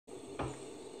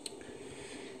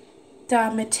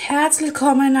Damit herzlich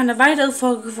willkommen in einer weiteren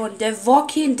Folge von The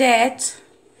Walking Dead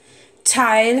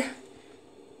Teil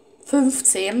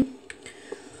 15.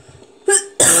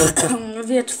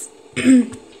 Wir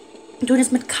tun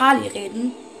jetzt mit Carly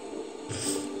reden.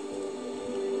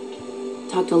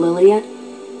 Talk to Lily yet?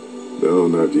 No,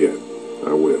 not yet.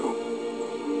 I will.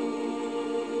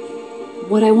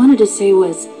 What I wanted to say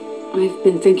was, I've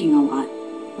been thinking a lot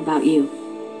about you.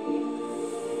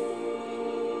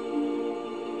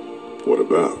 What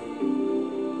about?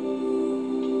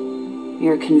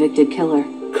 You're a convicted killer.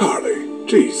 Carly,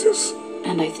 Jesus.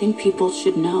 And I think people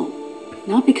should know.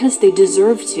 Not because they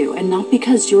deserve to, and not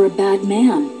because you're a bad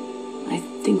man. I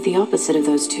think the opposite of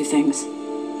those two things.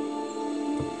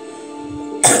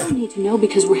 I need to know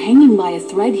because we're hanging by a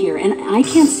thread here, and I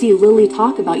can't see Lily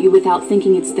talk about you without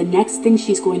thinking it's the next thing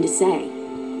she's going to say.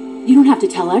 You don't have to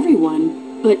tell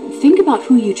everyone, but think about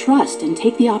who you trust and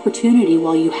take the opportunity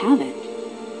while you have it.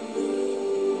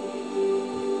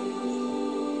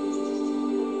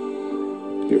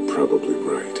 You're probably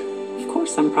right. Of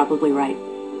course I'm probably right.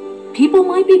 People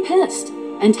might be pissed,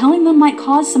 and telling them might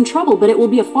cause some trouble, but it will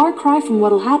be a far cry from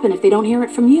what'll happen if they don't hear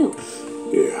it from you.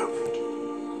 Yeah.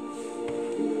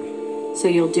 So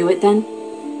you'll do it then?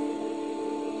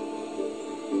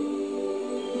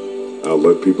 I'll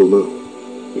let people know.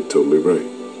 You're totally right.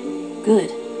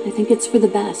 Good. I think it's for the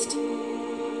best.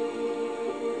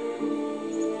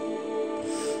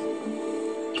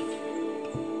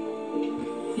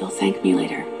 You'll thank me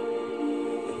later.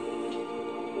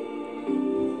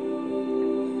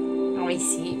 Oh, I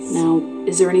see. Now,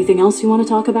 is there anything else you want to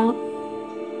talk about?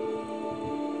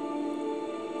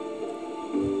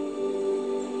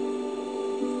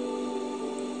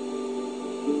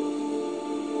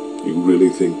 You really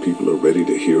think people are ready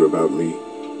to hear about me?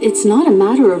 It's not a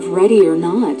matter of ready or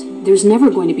not. There's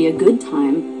never going to be a good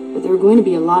time, but there are going to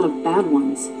be a lot of bad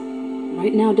ones.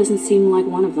 Right now doesn't seem like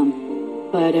one of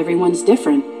them. But everyone's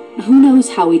different. Who knows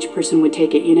how each person would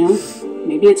take it, you know?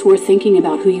 Maybe it's worth thinking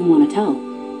about who you want to tell.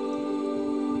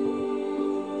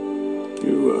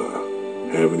 You,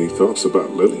 have any thoughts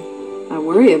about Lily? I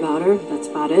worry about her, that's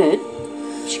about it.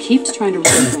 She keeps trying to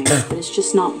run things, but it's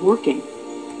just not working.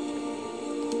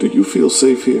 Do you feel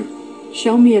safe here?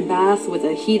 Show me a bath with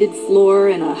a heated floor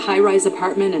in a high-rise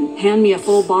apartment and hand me a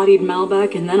full-bodied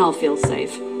Malbec and then I'll feel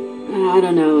safe. I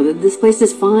don't know, this place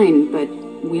is fine, but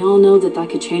we all know that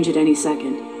could change at any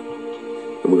second.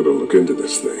 I'm gonna look into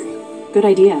this thing. Good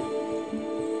idea.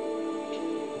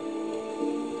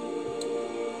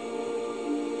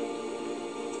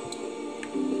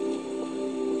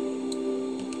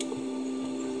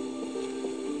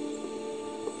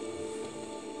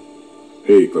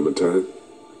 Hey, Clementine.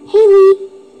 Hey, Lee.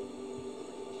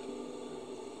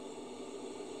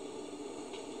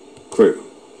 Clem,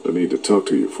 I need to talk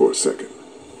to you for a second.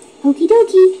 Okie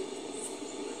dokie.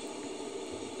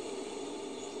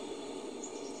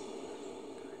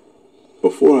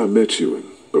 Before I met you and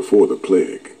before the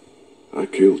plague, I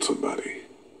killed somebody.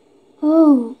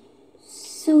 Oh,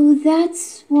 so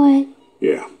that's what...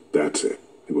 Yeah, that's it.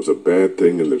 It was a bad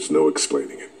thing and there's no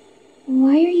explaining it.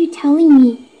 Why are you telling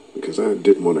me? Because I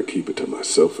didn't want to keep it to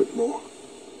myself anymore.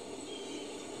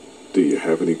 Do you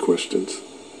have any questions?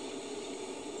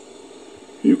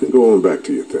 You can go on back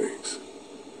to your things.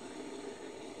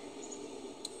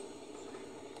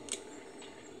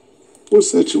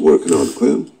 What's that you're working on,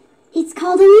 Clem? It's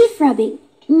called a leaf rubbing.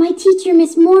 My teacher,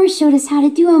 Miss Moore, showed us how to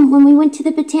do them when we went to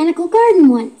the botanical garden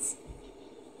once.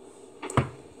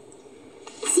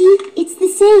 See, it's the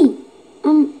same.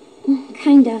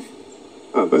 Kind of.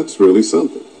 Ah, that's really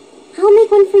something. I'll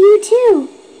make one for you, too.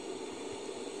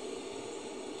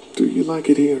 Do you like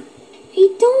it here?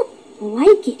 I don't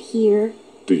like it here.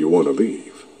 Do you want to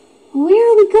leave?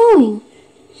 Where are we going?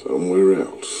 Somewhere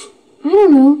else. I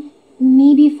don't know.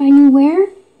 Maybe if I knew where?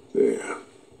 Yeah,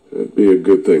 that'd be a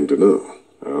good thing to know.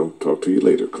 I'll talk to you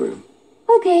later, Clem.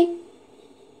 Okay.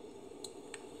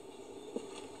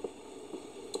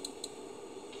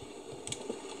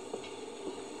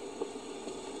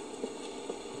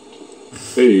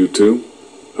 Hey, you two.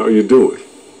 How you doing?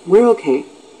 We're okay.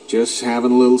 Just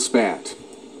having a little spat.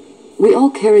 We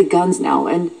all carry guns now,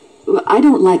 and I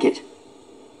don't like it.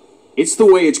 It's the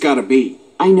way it's gotta be.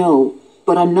 I know,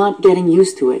 but I'm not getting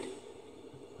used to it.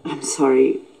 I'm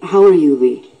sorry. How are you,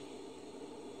 Lee?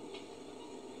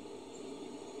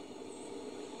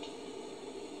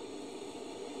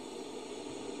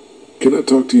 Can I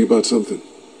talk to you about something?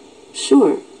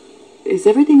 Sure. Is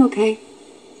everything okay?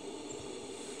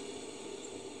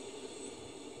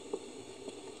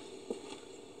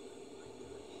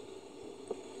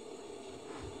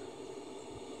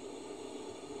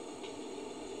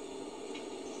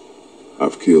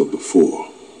 I've killed before.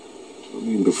 I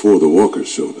mean, before the walkers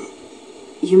showed up.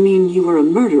 You mean you were a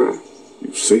murderer?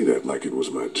 You say that like it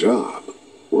was my job.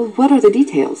 Well, what are the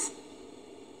details?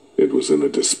 It was in a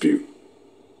dispute.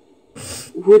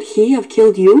 Would he have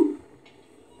killed you?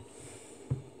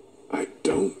 I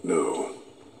don't know.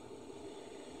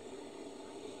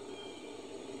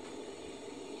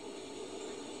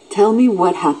 Tell me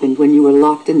what happened when you were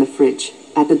locked in the fridge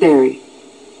at the dairy.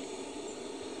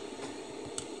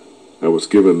 I was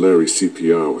giving Larry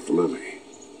CPR with Lily.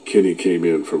 Kenny came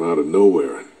in from out of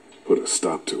nowhere and put a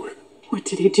stop to it. What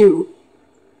did he do?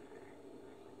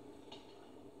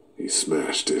 He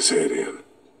smashed his head in.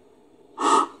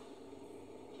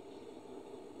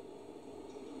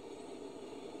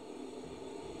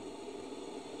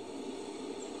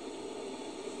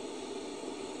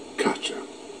 Gotcha.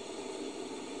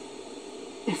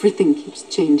 Everything keeps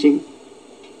changing.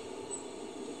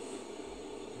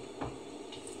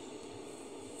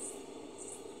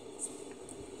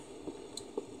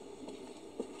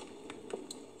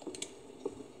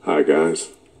 Hi, guys.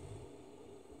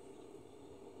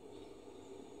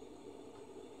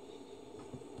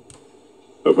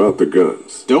 About the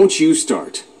guns. Don't you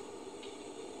start.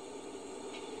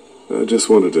 I just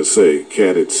wanted to say,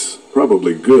 Kat, it's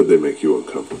probably good they make you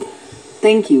uncomfortable.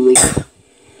 Thank you, Lee.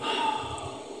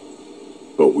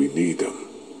 But we need them.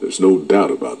 There's no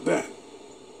doubt about that.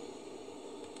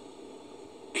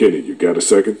 Kenny, you got a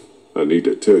second? I need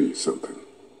to tell you something.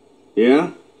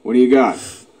 Yeah? What do you got?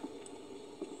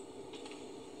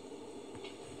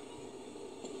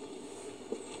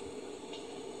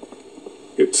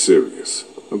 It's serious.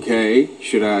 Okay,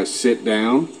 should I sit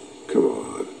down? Come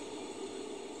on.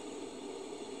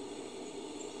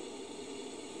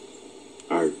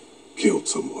 I killed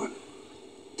someone.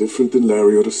 Different than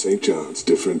Larry or the St. John's.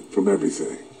 Different from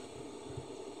everything.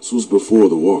 This was before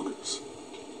the walkers.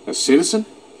 A citizen?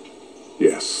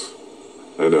 Yes.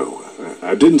 I know.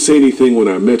 I didn't say anything when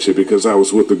I met you because I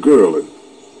was with the girl and,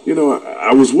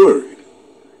 I was worried.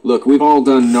 Look, we've all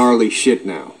done gnarly shit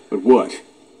now. But what?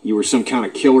 You were some kind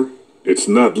of killer? It's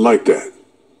not like that.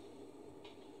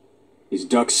 Is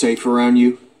Duck safe around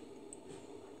you?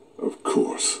 Of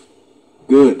course.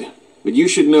 Good. But you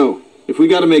should know, if we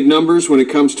gotta make numbers when it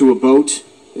comes to a boat,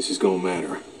 this is gonna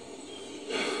matter.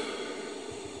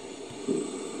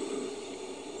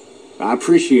 I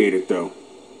appreciate it, though.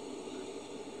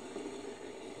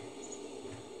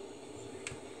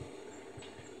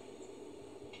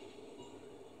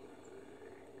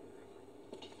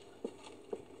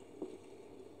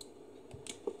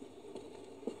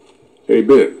 Hey,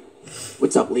 Ben.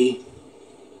 What's up, Lee?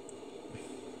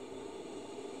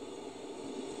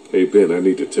 Hey, Ben, I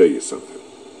need to tell you something.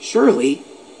 Surely.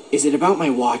 Is it about my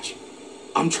watch?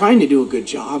 I'm trying to do a good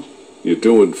job. You're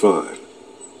doing fine.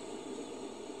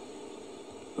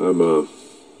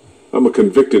 I'm a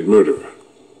convicted murderer.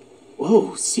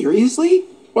 Whoa, seriously?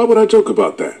 Why would I joke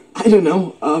about that? I don't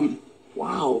know.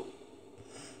 Wow.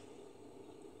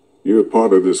 You're a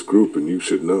part of this group and you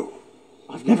should know.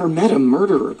 I've never met a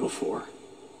murderer before.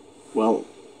 Well,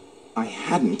 I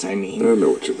hadn't, I mean. I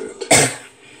know what you meant.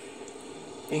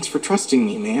 Thanks for trusting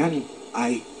me, man.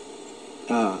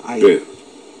 Ben,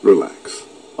 relax.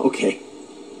 Okay.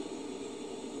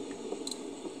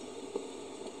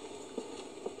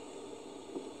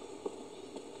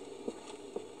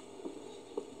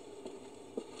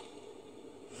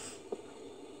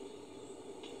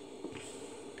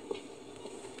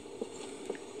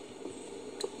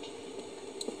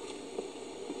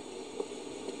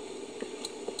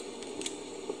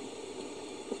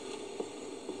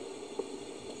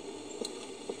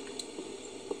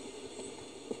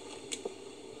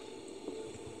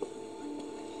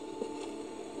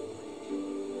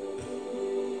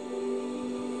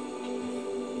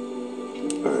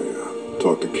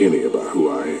 Talk to Kenny about who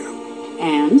I am.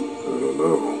 And? I don't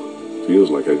know. Feels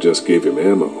like I just gave him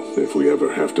ammo if we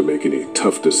ever have to make any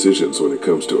tough decisions when it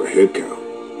comes to a head count.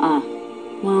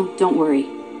 Well, don't worry.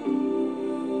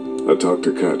 I talked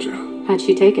to Katja. How'd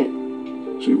she take it?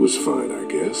 She was fine, I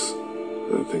guess.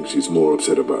 I think she's more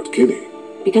upset about Kenny.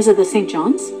 Because of the St.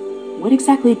 John's? What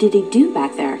exactly did he do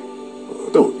back there?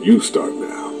 Don't you start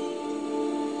now.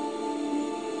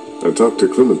 I talked to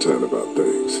Clementine about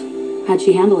things. How'd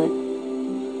she handle it?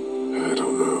 I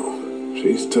don't know.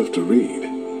 She's tough to read.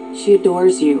 She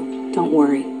adores you. Don't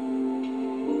worry.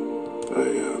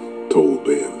 I told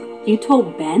Ben. You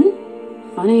told Ben?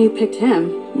 Funny you picked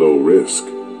him. Low risk.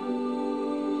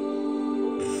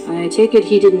 I take it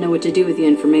he didn't know what to do with the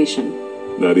information.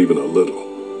 Not even a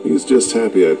little. He's just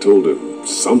happy I told him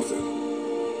something.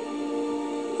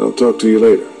 I'll talk to you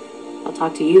later. I'll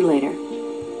talk to you later.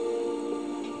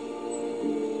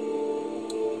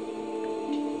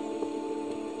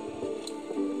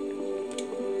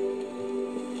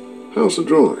 How's the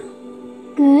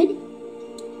drawing? Good.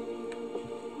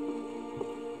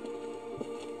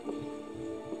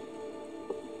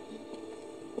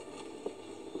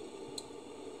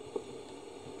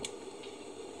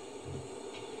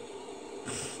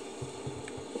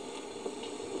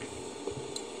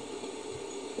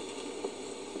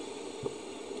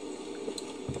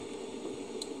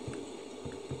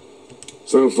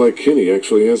 Sounds like Kenny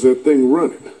actually has that thing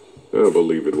running. I'll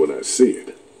believe it when I see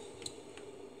it.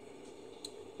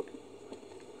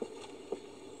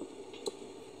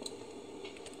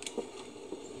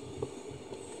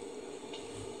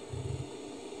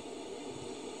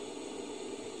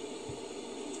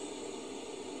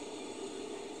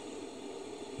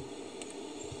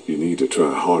 You need to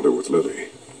try harder with Lily.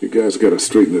 You guys gotta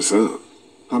straighten this out.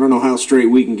 I don't know how straight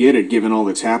we can get it given all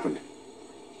that's happened.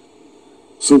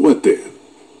 So what then?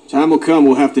 Time will come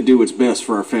we'll have to do what's best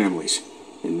for our families.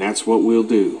 And that's what we'll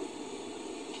do.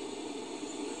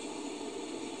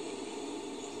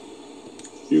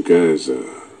 You guys,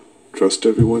 trust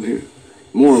everyone here?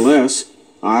 More or less.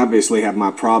 I obviously have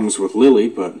my problems with Lily,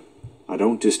 but I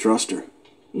don't distrust her.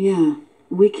 Yeah,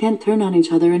 we can't turn on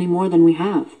each other any more than we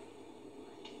have.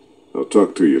 I'll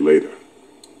talk to you later.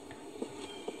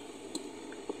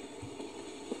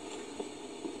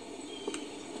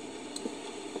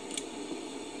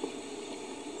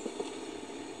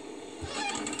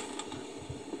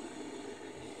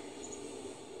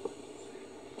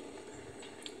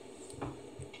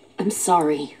 I'm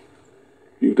sorry.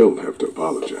 You don't have to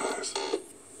apologize.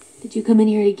 Did you come in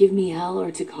here to give me hell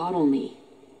or to coddle me?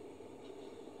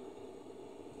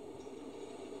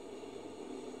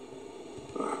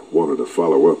 I wanted to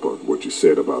follow up on what you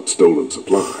said about stolen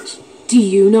supplies. Do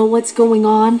you know what's going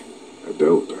on? I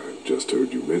don't. I just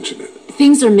heard you mention it.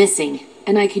 Things are missing,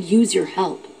 and I could use your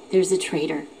help. There's a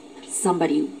traitor.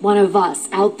 Somebody, one of us,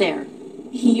 out there.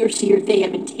 He or she or they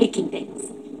have been taking things.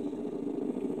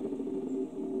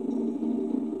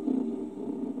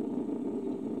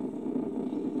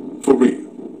 For real?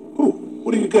 Oh,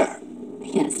 what do you got?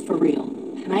 Yes, for real.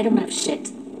 And I don't have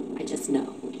shit. I just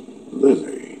know.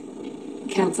 Lily.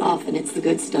 Counts off and it's the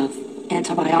good stuff.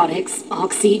 Antibiotics,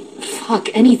 oxy, fuck,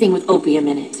 anything with opium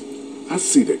in it. I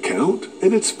see the count,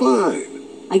 and it's fine.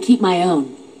 I keep my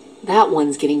own. That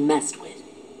one's getting messed with.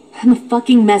 I'm a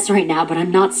fucking mess right now, but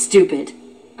I'm not stupid.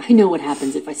 I know what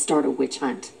happens if I start a witch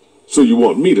hunt. So you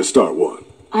want me to start one?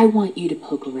 I want you to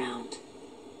poke around.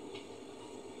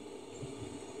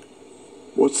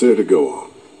 What's there to go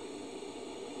on?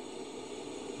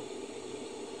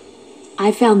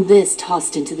 I found this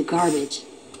tossed into the garbage.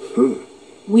 Huh.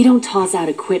 We don't toss out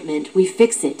equipment, we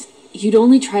fix it. You'd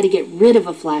only try to get rid of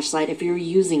a flashlight if you were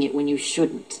using it when you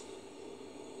shouldn't.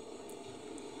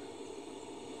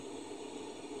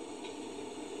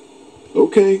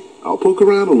 Okay, I'll poke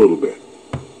around a little bit.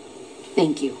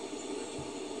 Thank you.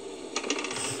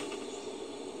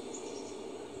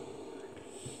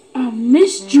 A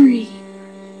mystery.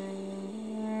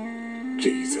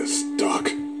 Jesus, Doc.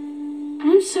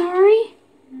 I'm sorry.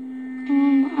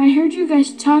 I heard you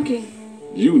guys talking.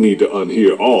 You need to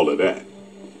unhear all of that.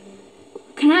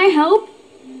 Can I help?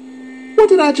 What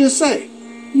did I just say?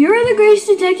 You're the Grace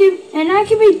Detective, and I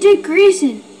can be Dick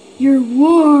Grayson, your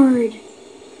ward.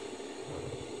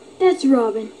 That's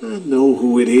Robin. I know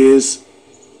who it is.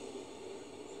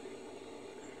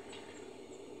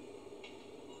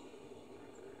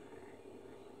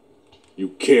 You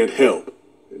can't help.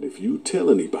 And if you tell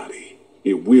anybody,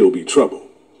 it will be trouble.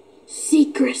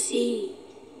 Secrecy.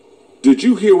 Did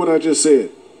you hear what I just said?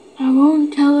 I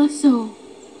won't tell a soul.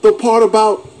 The part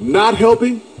about not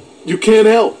helping? You can't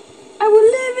help. I will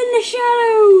live in the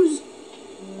shadows.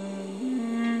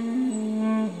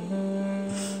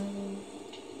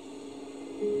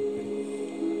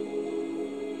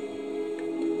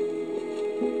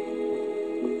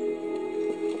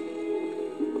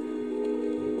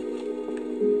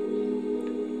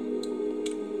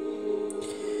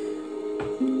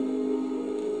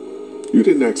 You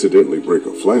didn't accidentally break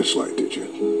a flashlight, did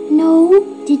you?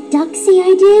 No, did Duck say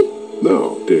I did?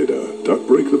 No. Did Duck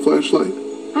break the flashlight?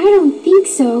 I don't think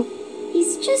so.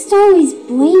 He's just always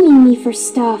blaming me for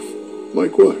stuff.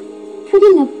 Like what?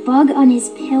 Putting a bug on his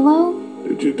pillow?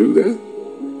 Did you do that?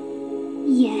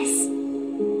 Yes.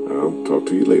 I'll talk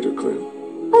to you later, Clem.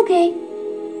 Okay.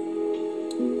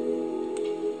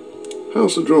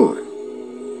 How's the drawing?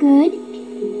 Good.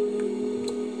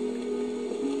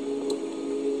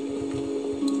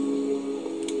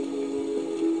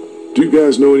 Do you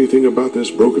guys know anything about this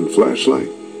broken flashlight?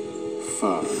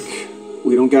 Fuck.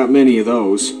 We don't got many of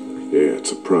those. Yeah,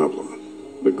 it's a problem.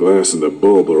 The glass and the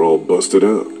bulb are all busted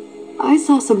out. I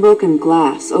saw some broken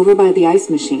glass over by the ice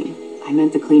machine. I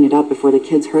meant to clean it up before the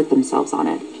kids hurt themselves on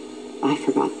it. I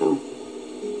forgot, though.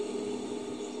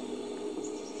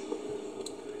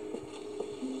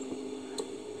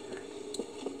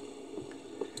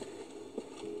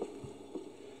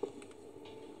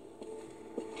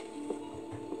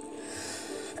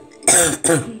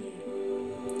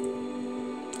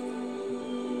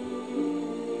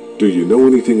 Do you know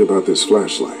anything about this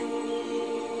flashlight?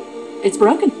 It's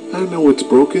broken. I know it's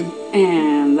broken.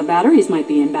 And the batteries might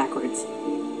be in backwards.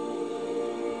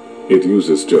 It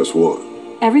uses just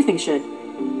one. Everything should.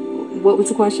 What was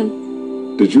the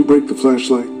question? Did you break the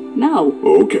flashlight? No.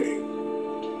 Okay.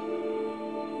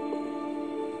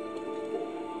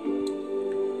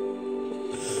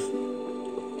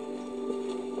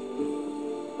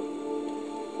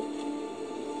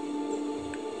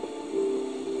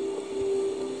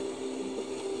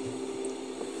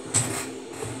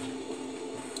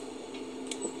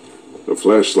 The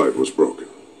flashlight was broken.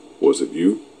 Was it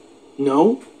you?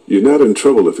 No? You're not in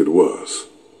trouble if it was.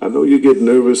 I know you get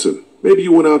nervous and maybe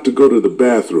you went out to go to the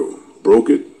bathroom, broke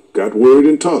it, got worried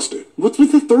and tossed it. What's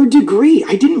with the third degree?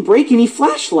 I didn't break any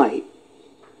flashlight.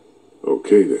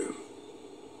 Okay then.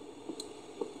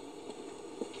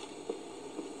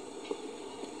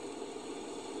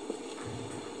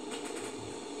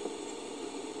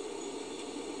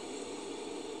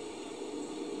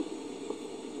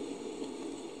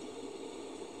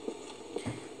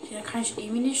 Hier kann ich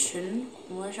irgendwie nicht hin,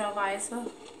 komischerweise.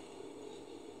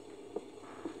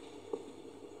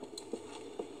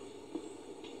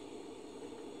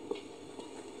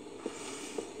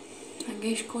 Dann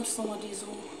gehe ich kurz nochmal die so.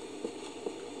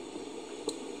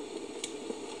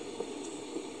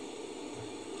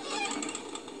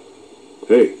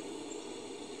 Hey,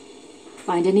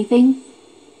 Find anything?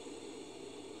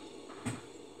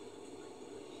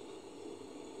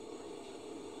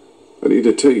 I need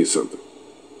to tell you something.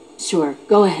 Sure,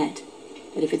 go ahead.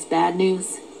 But if it's bad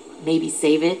news, maybe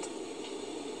save it.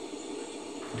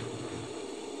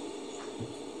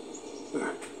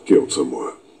 I killed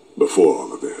someone before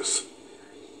all of this.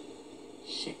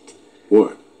 Shit.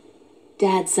 What?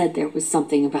 Dad said there was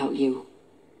something about you.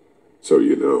 So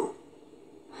you know.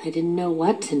 I didn't know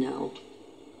what to know.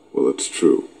 Well, it's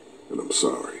true, and I'm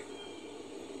sorry.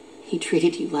 He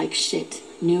treated you like shit,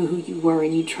 knew who you were,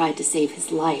 and you tried to save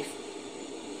his life.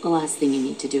 The last thing you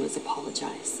need to do is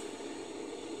apologize.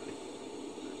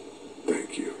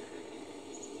 Thank you.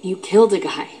 You killed a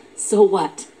guy. So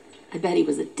what? I bet he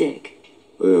was a dick.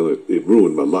 Well, it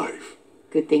ruined my life.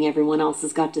 Good thing everyone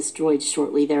else's got destroyed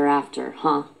shortly thereafter,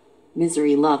 huh?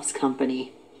 Misery loves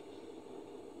company.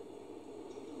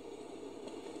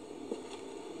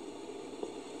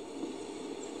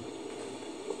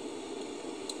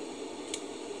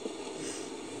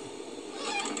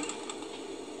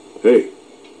 Hey,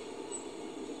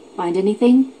 Find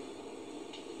anything?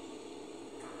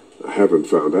 I haven't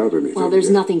found out anything Well, there's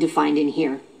yet. nothing to find in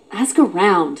here. Ask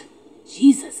around.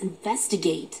 Jesus,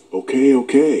 investigate.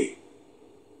 Okay.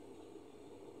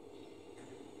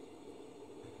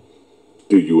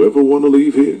 Do you ever want to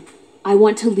leave here? I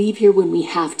want to leave here when we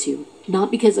have to, not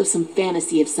because of some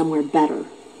fantasy of somewhere better.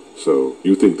 So,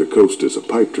 you think the coast is a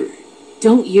pipe dream?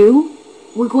 Don't you?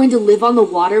 We're going to live on the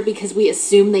water because we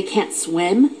assume they can't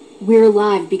swim? We're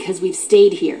alive because we've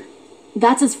stayed here.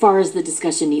 That's as far as the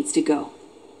discussion needs to go.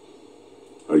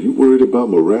 Are you worried about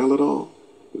morale at all?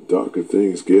 The darker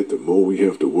things get, the more we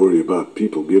have to worry about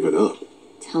people giving up.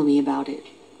 Tell me about it.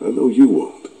 I know you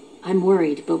won't. I'm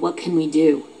worried, but what can we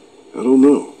do? I don't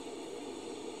know.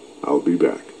 I'll be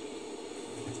back.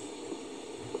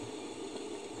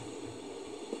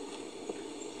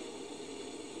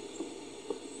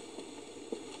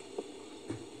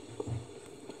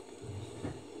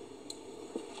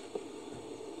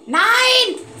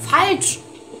 Nein! Falsch!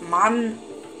 Mann!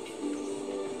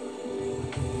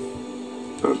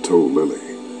 I told Lily.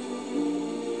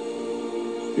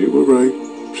 You were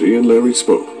right. She and Larry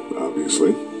spoke,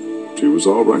 obviously. She was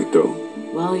all right, though.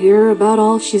 Well, you're about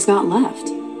all she's got left.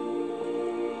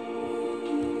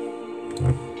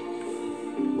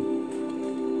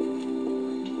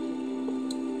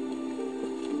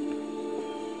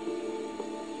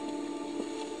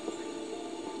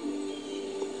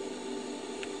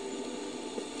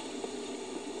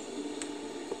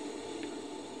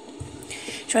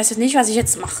 Ich weiß jetzt nicht, was ich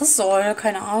jetzt machen soll.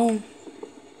 Keine Ahnung.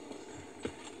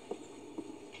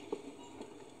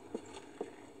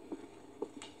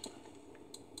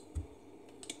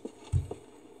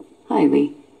 Hi,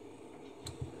 Lee.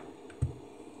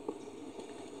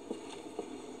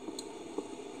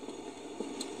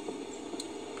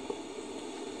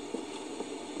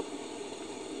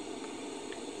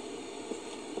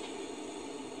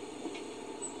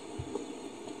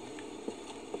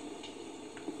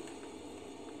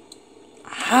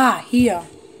 Aha, hier.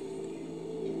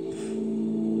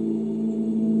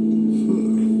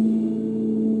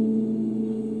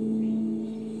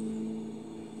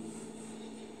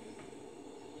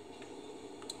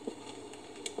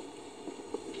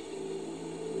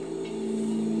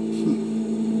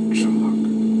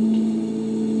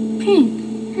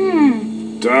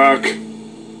 Pink. Doc.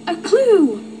 A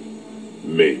clue.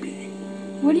 Maybe.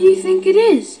 What do you think it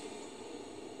is?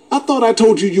 I thought I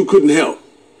told you you couldn't help.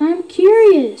 I'm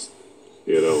curious.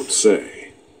 You don't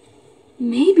say.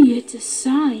 Maybe it's a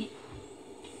sign.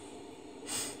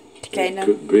 Kleine.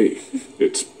 Could be.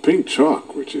 It's pink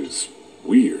chalk, which is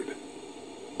weird.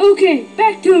 Okay,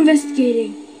 back to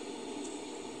investigating.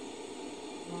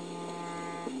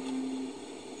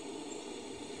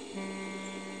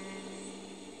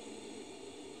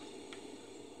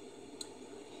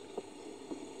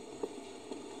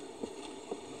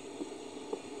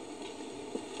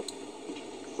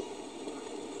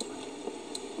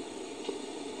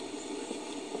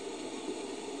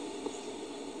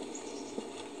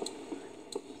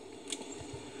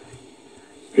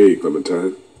 Hey,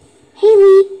 Clementine.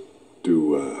 Haley.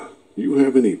 Do, you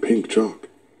have any pink chalk?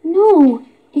 No,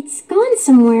 it's gone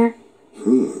somewhere.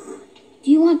 Do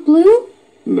you want blue?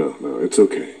 No, it's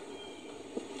okay.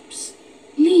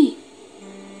 Lee.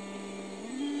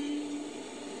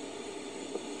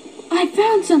 I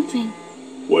found something.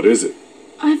 What is it?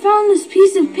 I found this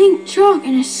piece of pink chalk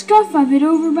and a scuff of it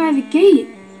over by the gate.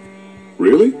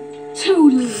 Really?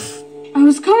 Totally. I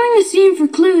was combing the scene for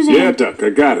clues and... Yeah, Duck,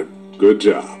 I got it. Good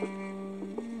job.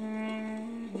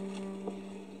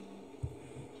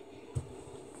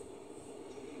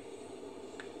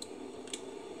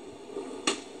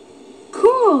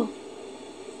 Cool.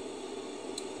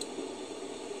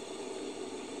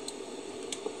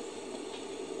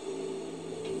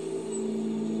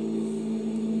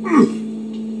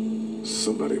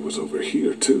 Somebody was over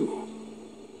here, too.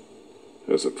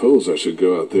 I suppose I should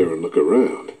go out there and look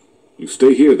around. You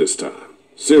stay here this time.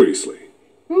 Seriously.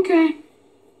 Okay.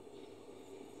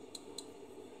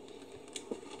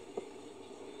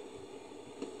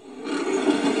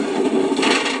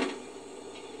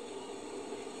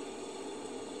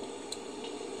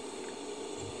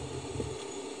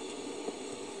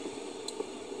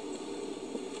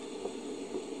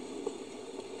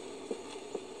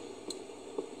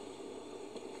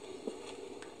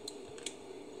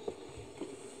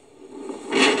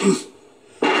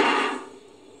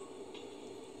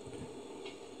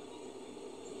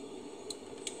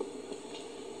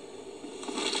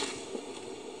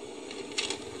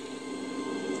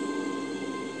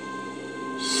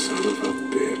 Son of a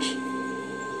bitch.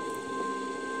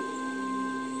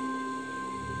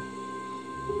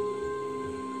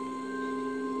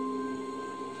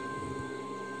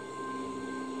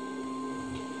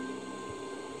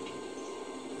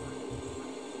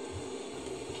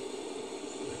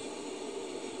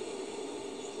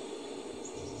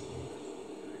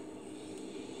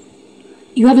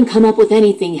 You haven't come up with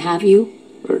anything, have you?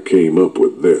 I came up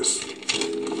with this.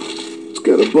 It's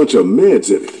got a bunch of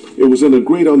meds in it. It was in a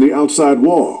grate on the outside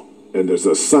wall. And there's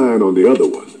a sign on the other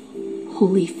one.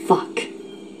 Holy fuck.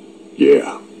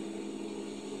 Yeah.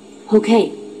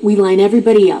 Okay, we line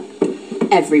everybody up.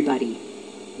 Everybody.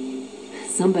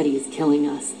 Somebody is killing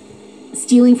us.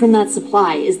 Stealing from that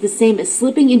supply is the same as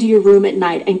slipping into your room at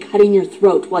night and cutting your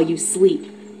throat while you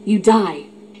sleep. You die.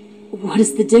 What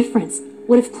is the difference?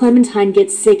 What if Clementine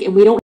gets sick and we don't